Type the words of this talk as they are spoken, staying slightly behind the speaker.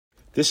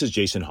This is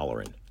Jason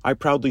Holleran. I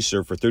proudly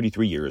served for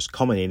 33 years,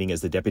 culminating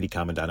as the Deputy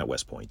Commandant at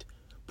West Point.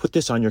 Put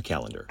this on your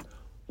calendar.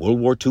 World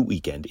War II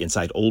weekend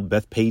inside Old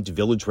Bethpage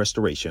Village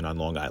Restoration on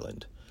Long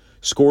Island.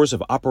 Scores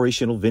of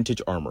operational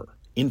vintage armor,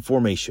 in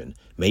formation,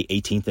 May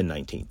 18th and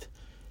 19th.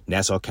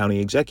 Nassau County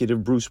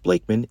Executive Bruce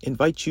Blakeman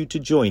invites you to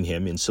join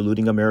him in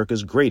saluting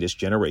America's greatest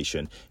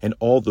generation and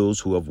all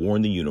those who have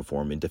worn the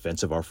uniform in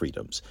defense of our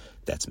freedoms.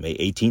 That's May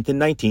 18th and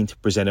 19th,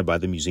 presented by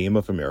the Museum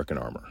of American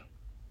Armor.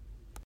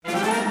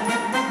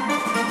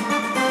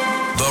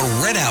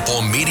 The Red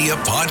Apple Media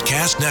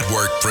Podcast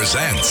Network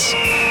presents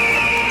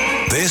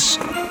This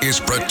is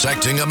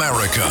Protecting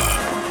America.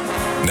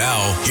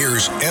 Now,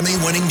 here's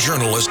Emmy-winning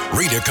journalist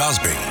Rita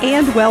Cosby.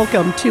 And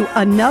welcome to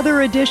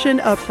another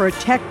edition of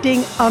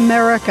Protecting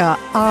America.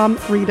 I'm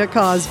Rita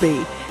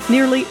Cosby.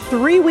 Nearly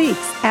 3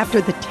 weeks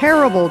after the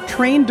terrible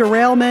train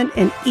derailment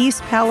in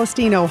East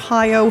Palestine,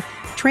 Ohio,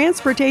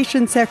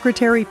 Transportation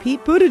Secretary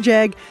Pete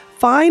Buttigieg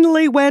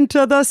finally went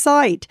to the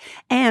site,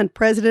 and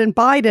President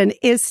Biden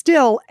is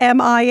still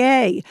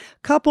MIA.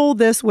 Couple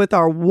this with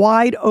our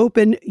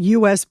wide-open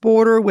U.S.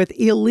 border with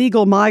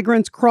illegal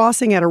migrants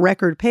crossing at a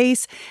record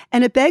pace,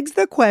 and it begs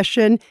the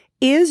question,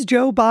 is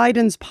Joe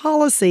Biden's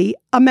policy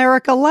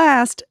America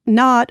last,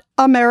 not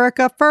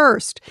America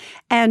first?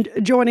 And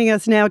joining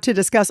us now to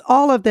discuss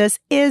all of this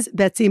is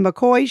Betsy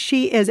McCaughey.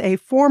 She is a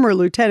former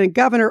lieutenant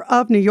governor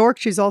of New York.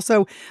 She's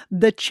also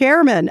the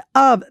chairman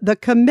of the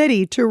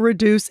Committee to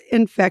Reduce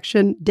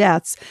Infection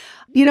Deaths.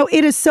 You know,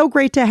 it is so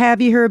great to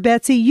have you here,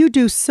 Betsy. You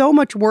do so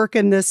much work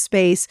in this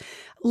space.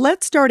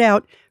 Let's start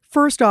out,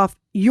 first off,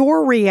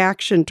 your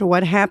reaction to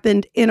what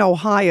happened in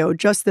Ohio,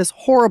 just this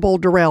horrible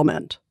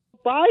derailment.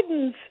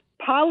 Biden's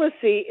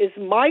policy is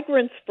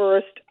migrants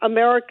first,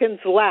 Americans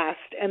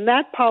last. And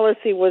that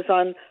policy was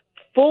on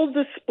full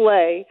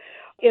display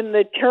in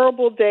the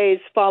terrible days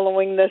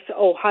following this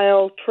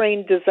Ohio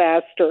train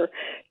disaster.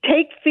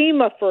 Take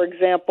FEMA, for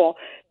example.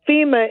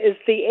 FEMA is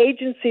the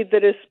agency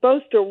that is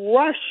supposed to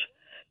rush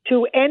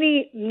to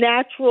any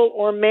natural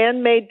or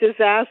man-made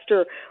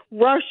disaster,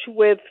 rush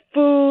with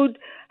food,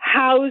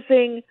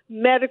 housing,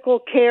 medical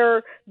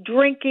care,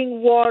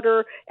 drinking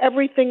water,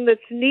 everything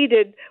that's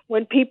needed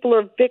when people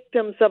are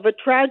victims of a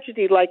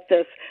tragedy like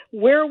this.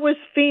 Where was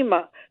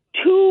FEMA?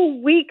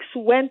 2 weeks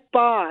went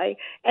by,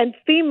 and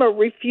FEMA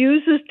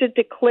refuses to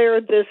declare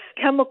this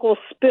chemical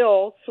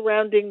spill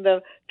surrounding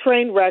the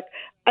train wreck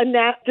a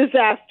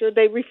disaster.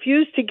 They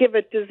refused to give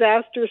it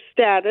disaster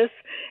status,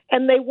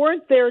 and they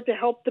weren't there to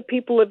help the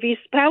people of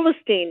East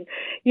Palestine.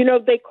 You know,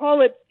 they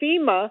call it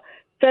FEMA,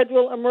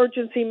 Federal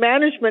Emergency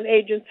Management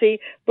Agency,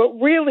 but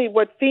really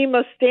what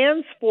FEMA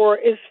stands for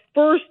is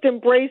First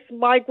Embrace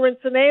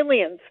Migrants and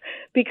Aliens,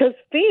 because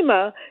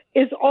FEMA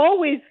is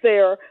always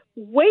there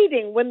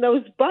waiting when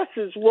those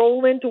buses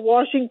roll into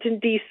Washington,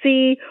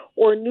 D.C.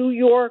 or New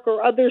York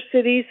or other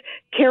cities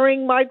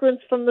carrying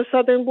migrants from the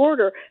southern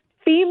border.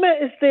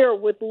 FEMA is there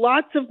with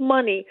lots of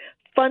money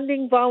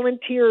funding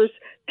volunteers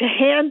to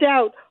hand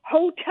out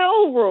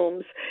hotel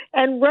rooms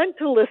and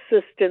rental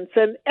assistance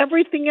and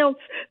everything else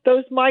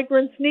those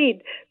migrants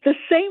need. The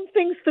same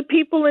things the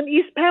people in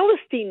East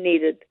Palestine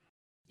needed.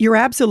 You're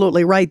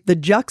absolutely right. The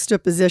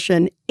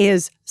juxtaposition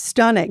is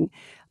stunning.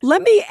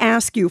 Let me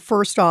ask you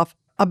first off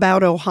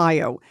about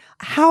Ohio.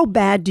 How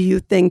bad do you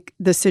think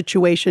the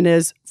situation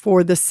is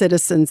for the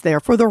citizens there,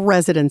 for the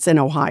residents in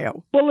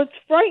Ohio? Well, it's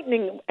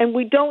frightening, and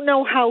we don't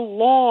know how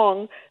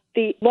long-lasting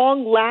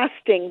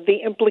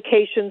the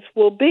implications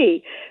will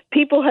be.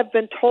 People have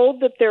been told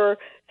that they're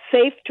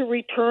safe to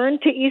return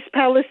to East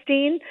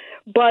Palestine,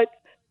 but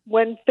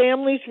when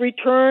families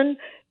return,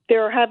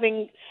 they're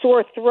having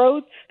sore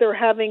throats, they're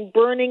having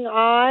burning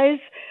eyes,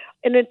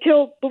 and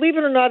believe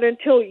it or not,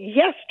 until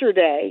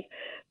yesterday,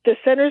 the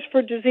Centers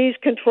for Disease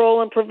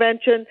Control and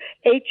Prevention,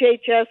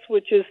 HHS,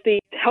 which is the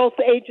health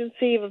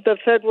agency of the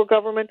federal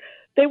government,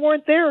 they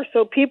weren't there,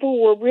 so people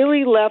were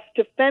really left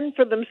to fend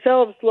for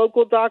themselves.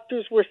 Local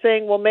doctors were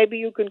saying, well, maybe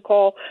you can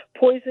call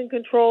poison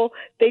control.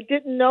 They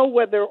didn't know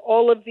whether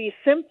all of these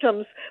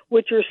symptoms,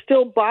 which are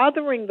still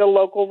bothering the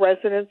local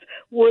residents,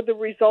 were the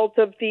result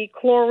of the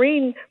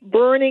chlorine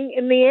burning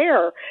in the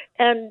air.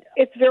 And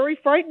it's very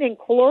frightening.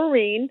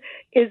 Chlorine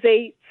is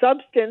a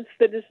substance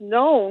that is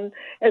known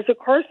as a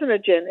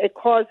carcinogen. It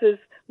causes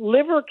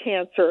liver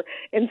cancer.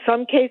 In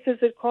some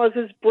cases, it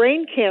causes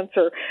brain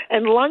cancer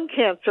and lung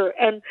cancer.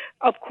 And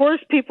of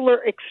course, people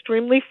are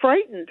extremely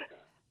frightened.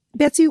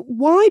 Betsy,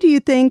 why do you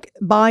think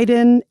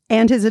Biden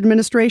and his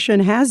administration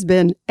has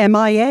been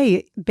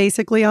MIA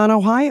basically on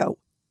Ohio?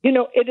 You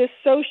know, it is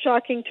so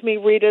shocking to me,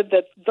 Rita,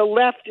 that the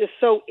left is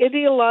so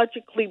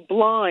ideologically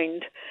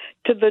blind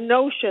to the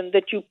notion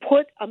that you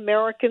put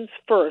Americans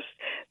first.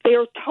 They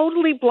are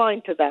totally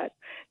blind to that.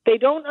 They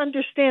don't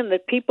understand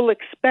that people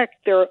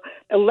expect their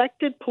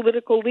elected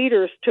political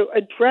leaders to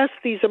address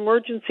these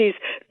emergencies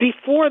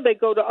before they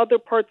go to other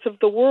parts of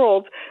the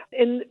world.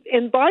 In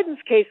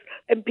Biden's case,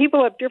 and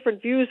people have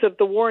different views of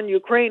the war in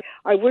Ukraine.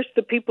 I wish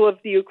the people of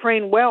the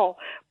Ukraine well,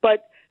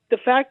 but the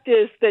fact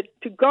is that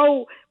to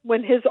go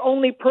when his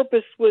only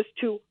purpose was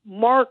to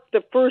mark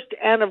the first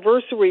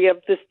anniversary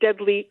of this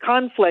deadly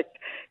conflict,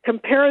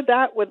 compare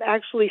that with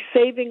actually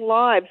saving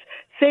lives,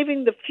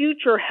 saving the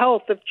future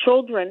health of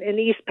children in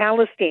East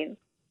Palestine.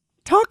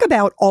 Talk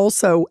about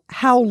also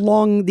how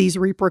long these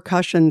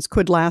repercussions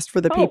could last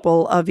for the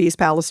people of East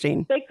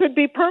Palestine. They could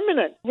be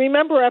permanent.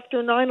 Remember,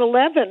 after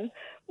 9/11,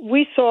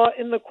 we saw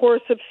in the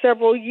course of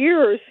several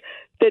years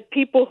that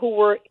people who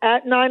were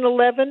at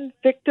 9/11,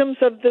 victims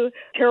of the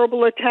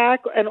terrible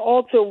attack, and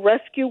also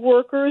rescue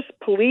workers,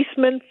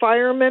 policemen,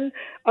 firemen,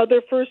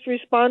 other first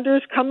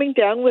responders coming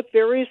down with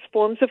various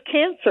forms of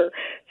cancer.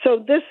 So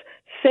this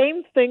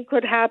same thing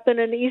could happen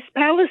in East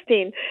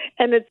Palestine.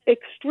 And it's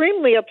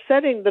extremely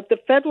upsetting that the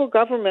federal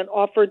government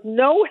offered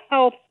no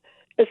health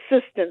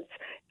assistance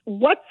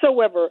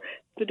whatsoever.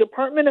 The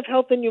Department of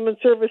Health and Human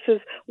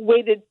Services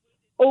waited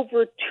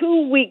over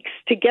 2 weeks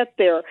to get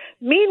there.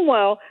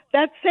 Meanwhile,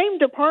 that same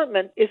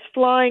department is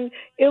flying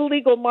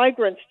illegal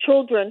migrants,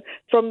 children,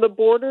 from the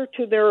border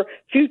to their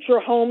future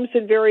homes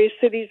in various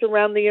cities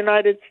around the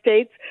United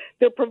States.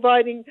 They're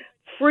providing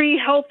free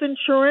health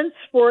insurance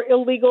for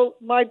illegal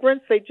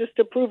migrants. They just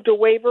approved a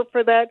waiver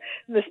for that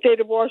in the state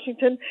of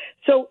Washington.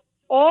 So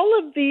all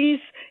of these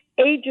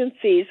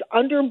agencies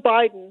under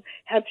Biden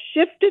have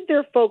shifted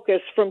their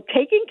focus from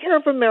taking care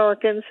of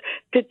Americans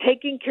to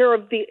taking care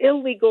of the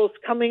illegals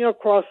coming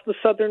across the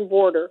southern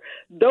border.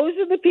 Those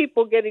are the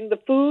people getting the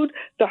food,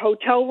 the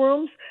hotel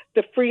rooms,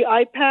 the free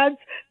iPads,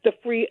 the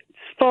free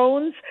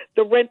phones,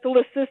 the rental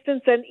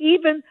assistance, and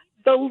even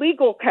the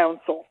legal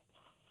counsel.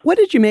 What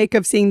did you make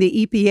of seeing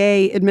the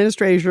EPA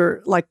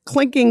administrator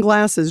clinking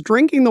glasses,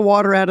 drinking the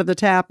water out of the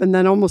tap, and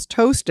then almost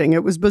toasting?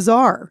 It was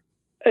bizarre.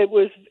 It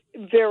was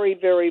very,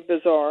 very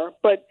bizarre.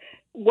 But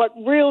what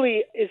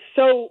really is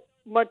so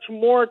much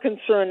more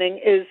concerning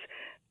is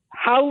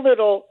how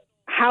little,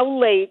 how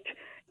late,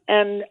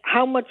 and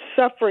how much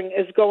suffering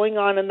is going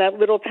on in that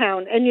little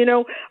town. And,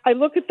 I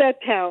look at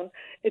that town.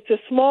 It's a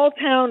small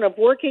town of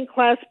working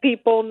class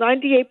people,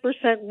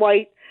 98%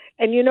 white.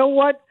 And you know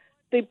what?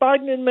 The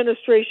Biden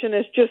administration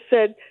has just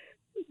said,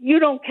 you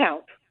don't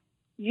count.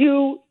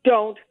 You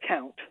don't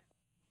count.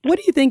 What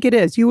do you think it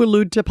is? You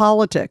allude to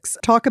politics.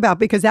 Talk about,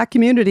 because that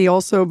community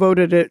also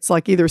voted, it's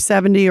like either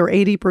 70 or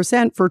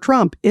 80% for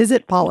Trump. Is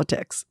it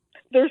politics?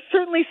 There's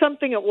certainly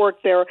something at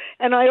work there.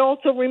 And I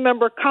also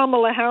remember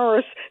Kamala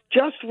Harris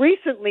just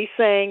recently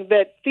saying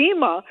that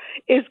FEMA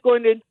is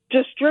going to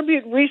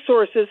distribute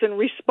resources and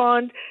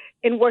respond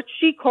in what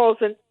she calls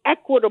an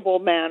equitable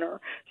manner.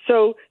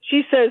 So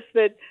she says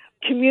that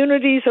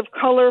communities of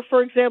color,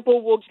 for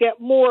example, will get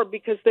more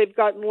because they've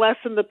gotten less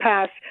in the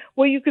past.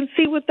 Well, you can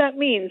see what that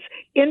means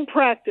in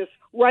practice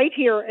right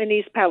here in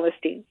East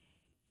Palestine.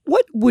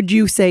 What would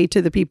you say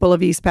to the people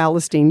of East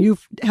Palestine?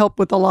 You've helped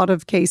with a lot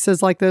of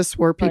cases like this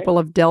where people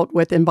have dealt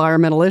with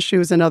environmental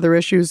issues and other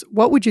issues.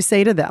 What would you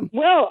say to them?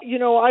 Well,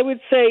 I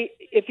would say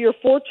if you're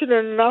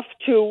fortunate enough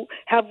to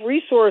have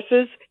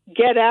resources,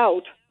 get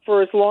out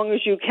for as long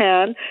as you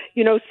can.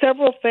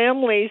 Several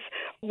families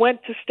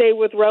went to stay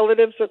with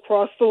relatives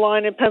across the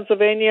line in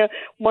Pennsylvania.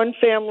 One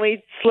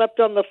family slept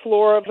on the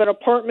floor of an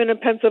apartment in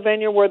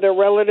Pennsylvania where their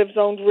relatives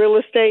owned real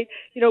estate.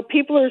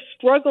 People are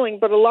struggling,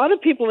 but a lot of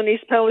people in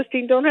East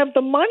Palestine don't have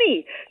the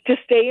money to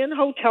stay in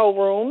hotel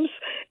rooms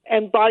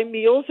and buy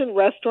meals in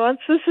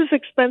restaurants. This is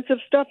expensive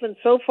stuff. And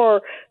so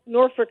far,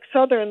 Norfolk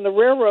Southern, the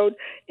railroad,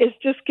 is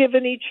just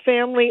giving each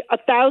family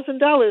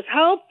 $1,000.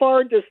 How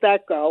far does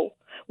that go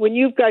when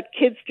you've got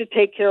kids to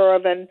take care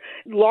of and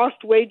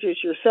lost wages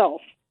yourself?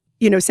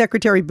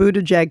 Secretary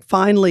Buttigieg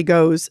finally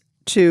goes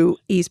to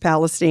East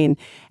Palestine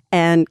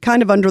and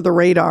kind of under the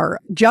radar.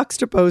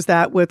 Juxtapose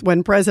that with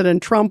when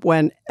President Trump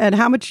went. And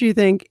how much do you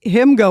think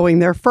him going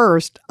there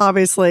first,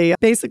 obviously,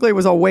 basically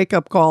was a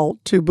wake-up call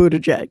to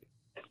Buttigieg?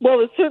 Well,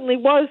 it certainly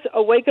was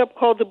a wake-up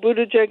call to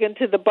Buttigieg and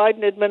to the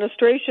Biden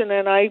administration,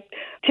 and I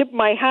tip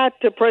my hat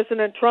to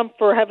President Trump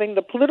for having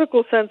the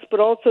political sense, but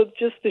also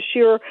just the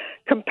sheer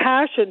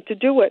compassion to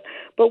do it.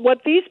 But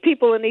what these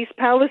people in East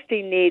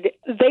Palestine need,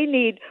 they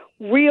need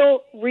real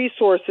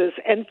resources,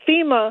 and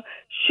FEMA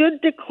should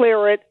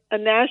declare it a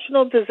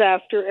national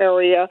disaster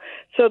area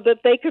so that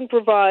they can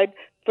provide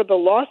for the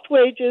lost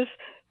wages,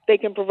 they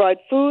can provide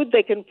food,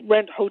 they can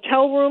rent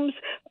hotel rooms,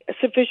 a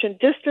sufficient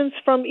distance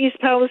from East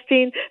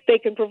Palestine. They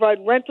can provide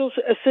rental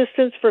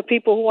assistance for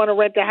people who want to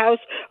rent a house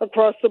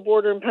across the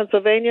border in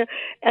Pennsylvania.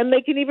 And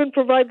they can even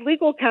provide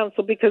legal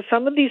counsel because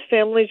some of these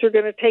families are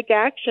going to take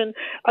action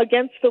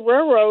against the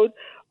railroad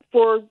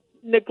for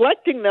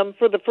neglecting them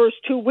for the first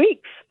 2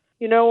 weeks.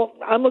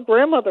 I'm a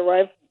grandmother. I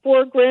have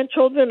 4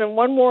 grandchildren and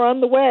 1 more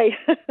on the way.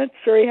 It's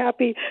very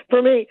happy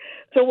for me.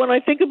 So when I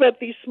think about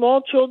these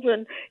small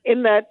children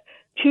in that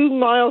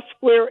 2-mile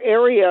square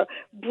area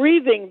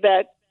breathing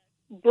that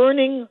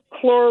burning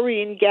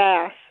chlorine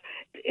gas,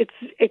 it's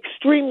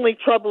extremely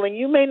troubling.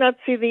 You may not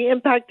see the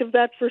impact of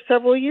that for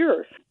several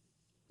years.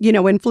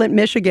 In Flint,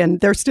 Michigan,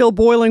 they're still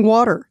boiling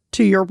water,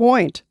 to your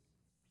point.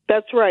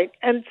 That's right.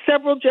 And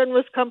several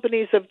generous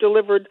companies have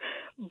delivered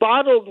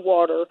bottled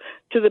water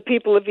to the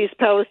people of East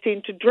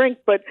Palestine to drink,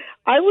 but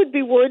I would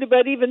be worried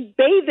about even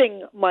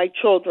bathing my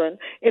children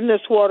in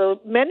this water.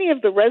 Many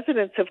of the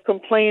residents have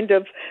complained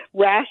of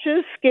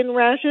rashes, skin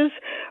rashes,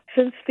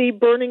 since the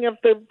burning of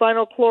the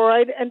vinyl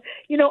chloride. And,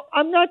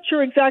 I'm not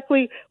sure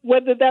exactly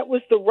whether that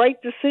was the right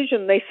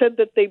decision. They said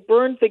that they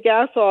burned the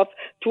gas off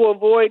to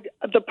avoid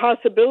the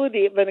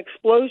possibility of an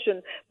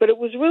explosion, but it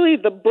was really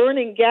the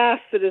burning gas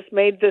that has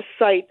made this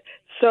site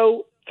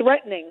so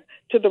threatening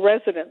to the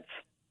residents.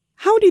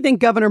 How do you think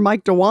Governor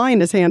Mike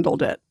DeWine has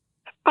handled it?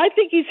 I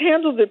think he's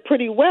handled it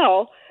pretty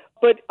well,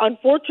 but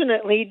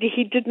unfortunately,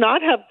 he did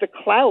not have the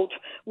clout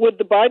with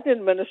the Biden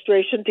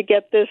administration to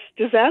get this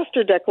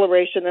disaster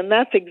declaration, and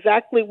that's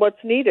exactly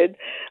what's needed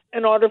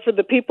in order for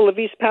the people of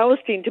East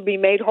Palestine to be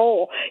made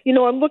whole.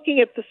 I'm looking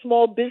at the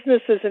small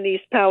businesses in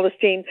East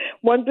Palestine.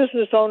 One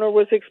business owner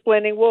was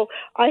explaining, well,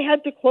 I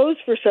had to close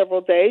for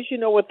several days. You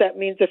know what that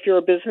means if you're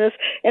a business.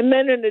 And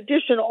then in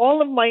addition,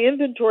 all of my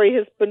inventory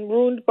has been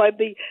ruined by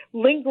the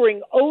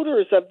lingering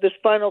odors of this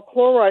vinyl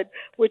chloride,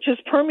 which has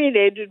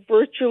permeated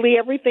virtually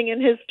everything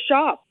in his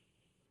shop.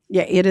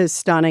 Yeah, it is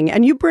stunning.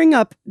 And you bring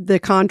up the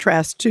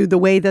contrast to the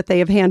way that they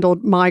have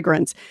handled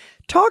migrants.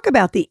 Talk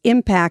about the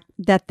impact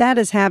that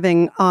is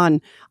having on,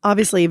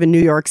 obviously, even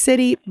New York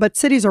City, but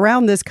cities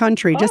around this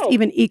country, just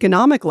even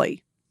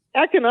economically.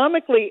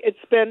 Economically, it's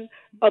been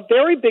a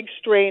very big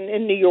strain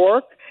in New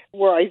York,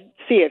 where I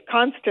see it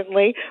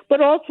constantly,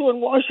 but also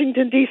in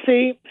Washington,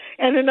 D.C.,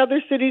 and in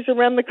other cities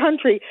around the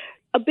country.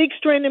 A big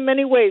strain in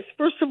many ways.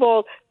 First of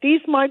all,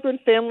 these migrant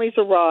families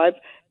arrive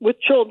with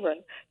children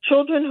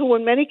who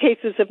in many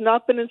cases have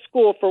not been in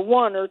school for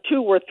 1 or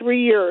 2 or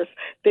 3 years.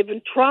 They've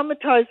been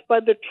traumatized by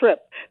the trip.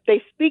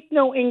 They speak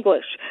no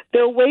English.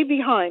 They're way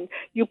behind.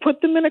 You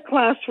put them in a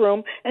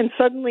classroom, and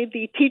suddenly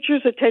the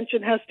teacher's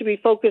attention has to be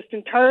focused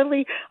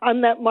entirely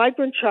on that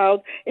migrant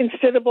child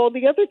instead of all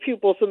the other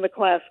pupils in the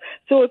class.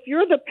 So if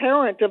you're the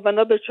parent of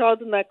another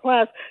child in that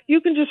class,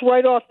 you can just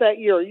write off that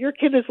year. Your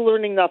kid is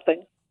learning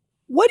nothing.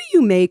 What do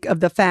you make of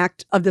the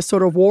fact of this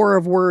sort of war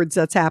of words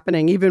that's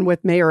happening, even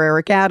with Mayor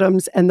Eric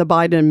Adams and the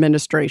Biden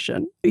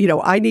administration?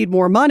 I need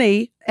more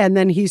money, and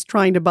then he's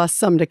trying to bust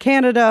some to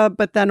Canada,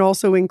 but then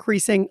also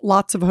increasing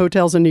lots of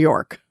hotels in New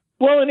York.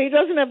 Well, and he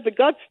doesn't have the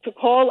guts to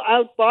call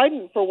out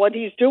Biden for what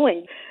he's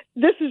doing.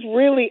 This is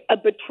really a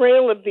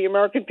betrayal of the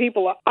American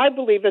people. I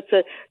believe it's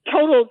a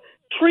total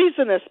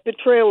treasonous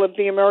betrayal of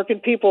the American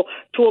people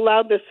to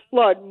allow this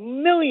flood.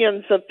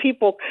 Millions of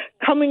people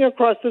coming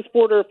across this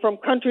border from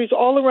countries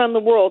all around the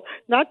world,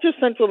 not just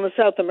Central and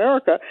South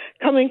America,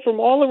 coming from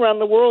all around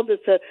the world.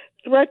 It's a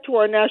threat to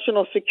our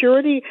national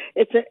security.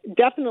 It's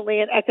definitely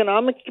an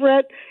economic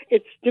threat.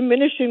 It's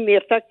diminishing the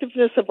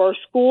effectiveness of our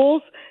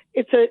schools.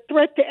 It's a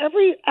threat to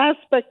every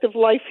aspect of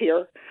life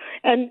here.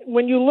 And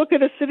when you look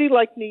at a city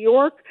like New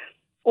York,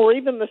 or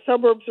even the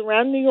suburbs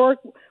around New York,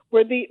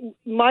 where the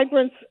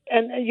migrants,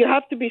 and you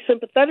have to be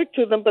sympathetic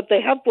to them, but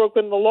they have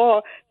broken the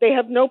law. They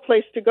have no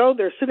place to go.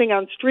 They're sitting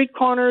on street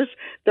corners.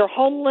 They're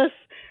homeless.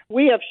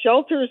 We have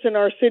shelters in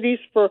our cities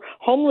for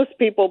homeless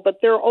people, but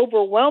they're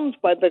overwhelmed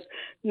by the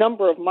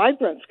number of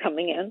migrants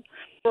coming in.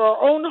 For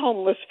our own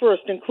homeless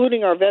first,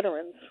 including our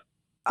veterans.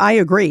 I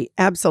agree.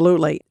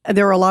 Absolutely.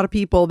 There are a lot of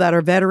people that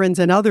are veterans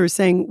and others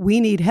saying,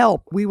 we need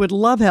help. We would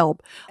love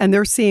help. And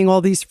they're seeing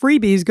all these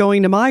freebies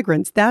going to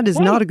migrants. That is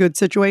not a good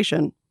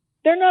situation.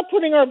 They're not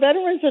putting our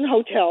veterans in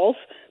hotels,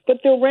 but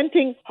they're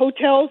renting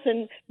hotels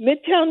in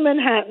Midtown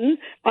Manhattan,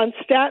 on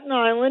Staten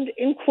Island,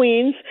 in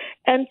Queens,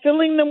 and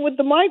filling them with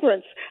the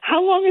migrants.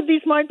 How long are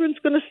these migrants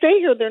going to stay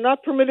here? They're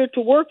not permitted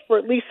to work for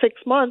at least 6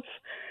 months.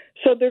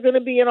 So they're going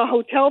to be in a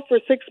hotel for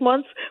 6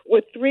 months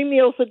with 3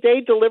 meals a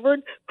day delivered,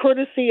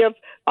 courtesy of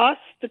us,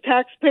 the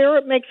taxpayer.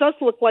 It makes us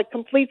look like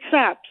complete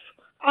saps.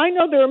 I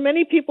know there are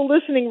many people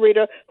listening,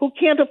 Rita, who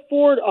can't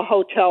afford a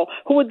hotel,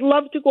 who would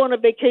love to go on a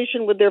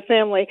vacation with their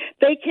family.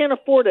 They can't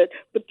afford it,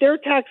 but their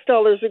tax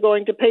dollars are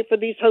going to pay for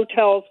these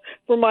hotels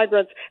for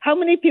migrants. How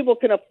many people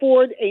can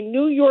afford a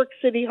New York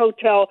City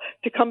hotel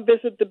to come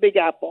visit the Big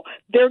Apple?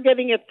 They're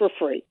getting it for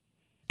free.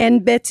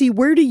 And Betsy,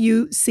 where do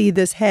you see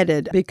this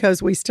headed?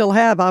 Because we still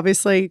have,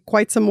 obviously,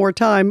 quite some more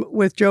time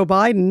with Joe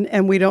Biden,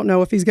 and we don't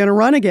know if he's going to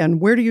run again.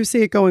 Where do you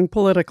see it going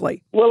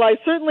politically? Well, I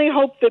certainly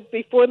hope that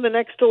before the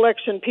next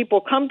election, people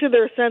come to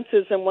their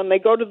senses, and when they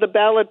go to the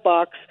ballot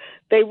box,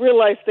 they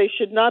realize they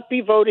should not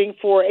be voting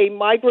for a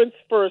migrants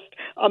first,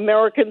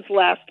 Americans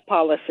last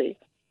policy.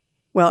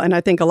 Well, and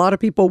I think a lot of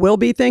people will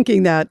be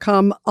thinking that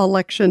come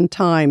election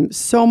time.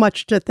 So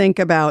much to think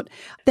about.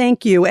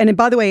 Thank you. And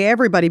by the way,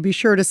 everybody, be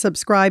sure to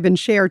subscribe and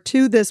share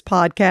to this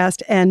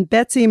podcast. And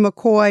Betsy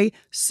McCaughey,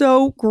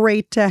 so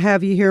great to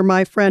have you here,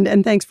 my friend.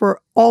 And thanks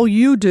for all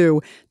you do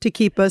to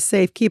keep us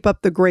safe. Keep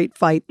up the great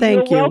fight.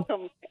 Thank you. You're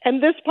welcome.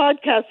 And this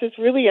podcast is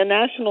really a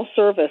national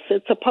service.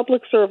 It's a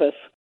public service.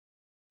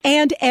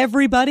 And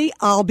everybody,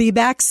 I'll be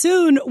back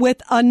soon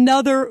with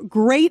another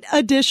great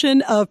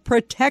edition of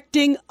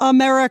Protecting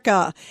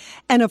America.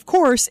 And of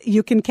course,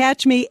 you can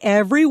catch me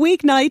every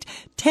weeknight,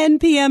 10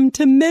 p.m.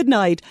 to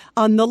midnight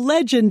on the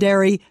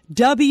legendary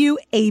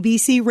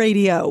WABC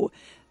Radio.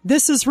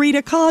 This is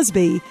Rita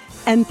Cosby,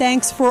 and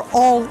thanks for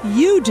all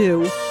you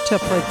do to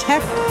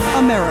protect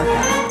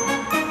America.